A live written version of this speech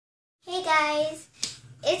Hey guys,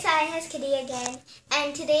 it's Ines Kitty again,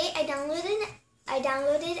 and today I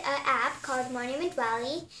downloaded an app called Monument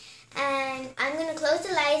Valley, and I'm gonna close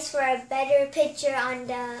the lights for a better picture on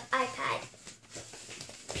the iPad.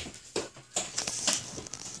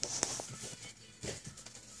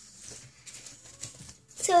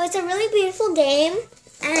 So it's a really beautiful game,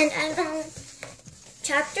 and I'm on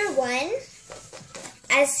chapter 1,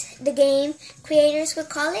 as the game creators would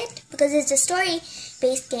call it, because it's a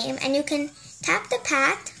story-based game, and you can tap the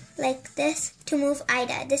pad like this to move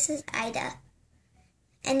Ida. This is Ida.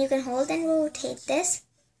 And you can hold and rotate this,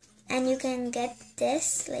 and you can get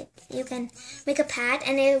this, like you can make a pad,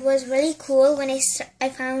 and it was really cool when I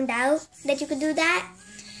found out that you could do that,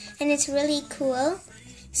 and it's really cool.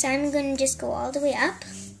 So I'm going to just go all the way up,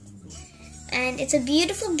 and it's a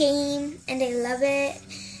beautiful game, and I love it.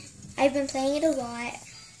 I've been playing it a lot,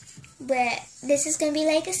 but this is going to be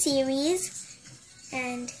like a series,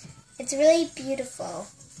 and it's really beautiful.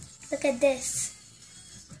 Look at this.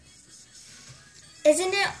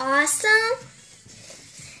 Isn't it awesome?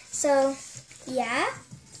 So, yeah,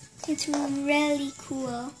 it's really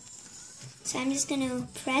cool. So I'm just going to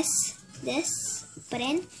press this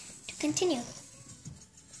button to continue.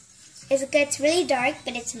 It gets really dark,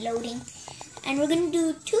 but it's loading. And we're going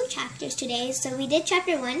to do 2 chapters today. So we did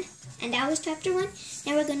chapter 1, and that was chapter 1.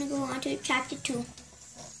 Now we're going to go on to chapter 2.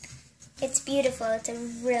 It's beautiful. It's a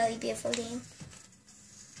really beautiful game.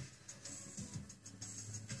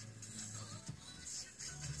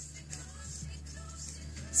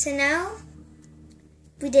 So now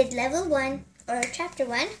we did level 1 or chapter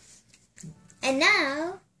 1. And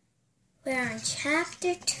now we're on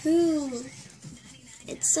chapter 2.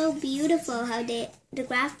 It's so beautiful how the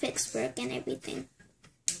graphics work and everything.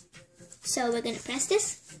 So we're going to press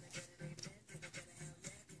this.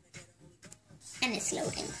 And it's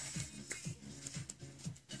loading.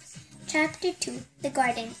 Chapter 2, The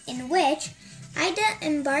Garden, in which Ida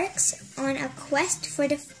embarks on a quest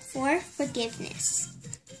for forgiveness.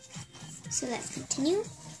 So let's continue.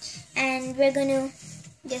 And we're going to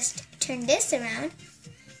just turn this around.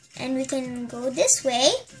 And we can go this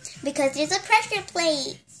way because there's a pressure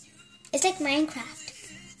plate. It's like Minecraft.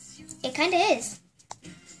 It kind of is.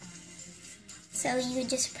 So you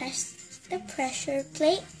just press the pressure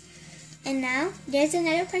plate. And now there's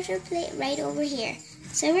another pressure plate right over here.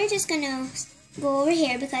 So we're just going to go over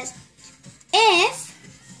here because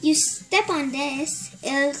if you step on this,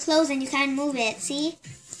 it'll close and you can't move it. See? You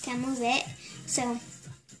can't move it. So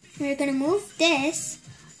we're going to move this,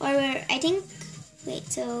 or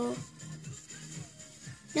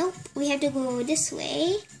nope, we have to go this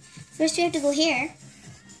way. First we have to go here.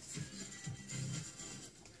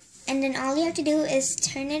 And then all you have to do is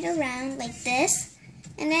turn it around like this.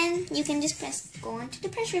 And then you can just go onto the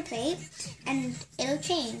pressure plate and it'll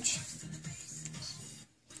change.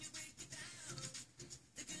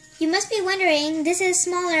 You must be wondering, this is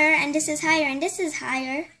smaller and this is higher and this is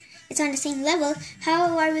higher. It's on the same level.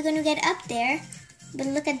 How are we going to get up there? But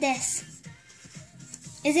look at this.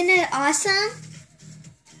 Isn't it awesome?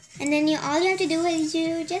 And then all you have to do is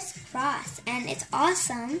you just cross, and it's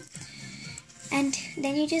awesome. And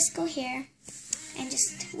then you just go here and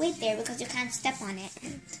just wait there because you can't step on it.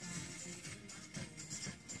 And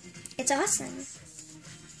it's awesome.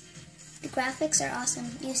 The graphics are awesome.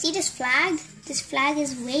 You see this flag? This flag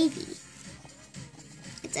is wavy.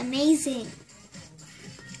 It's amazing.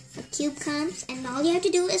 A cube comes, and all you have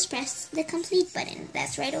to do is press the complete button.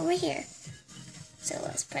 That's right over here. So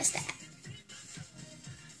let's press that.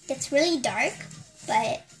 It's really dark,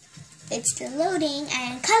 but it's still loading,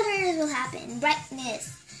 and colors will happen,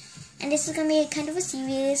 brightness. And this is going to be kind of a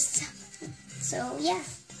series, so yeah.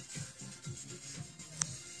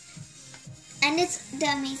 And it's the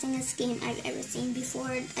amazingest game I've ever seen before.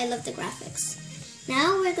 I love the graphics.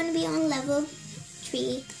 Now we're going to be on level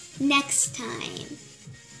 3 next time.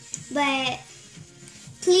 But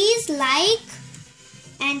please like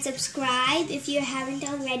and subscribe if you haven't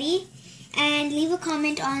already. And leave a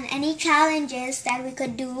comment on any challenges that we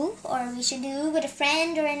could do or we should do with a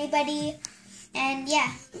friend or anybody. And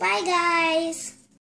yeah, bye guys!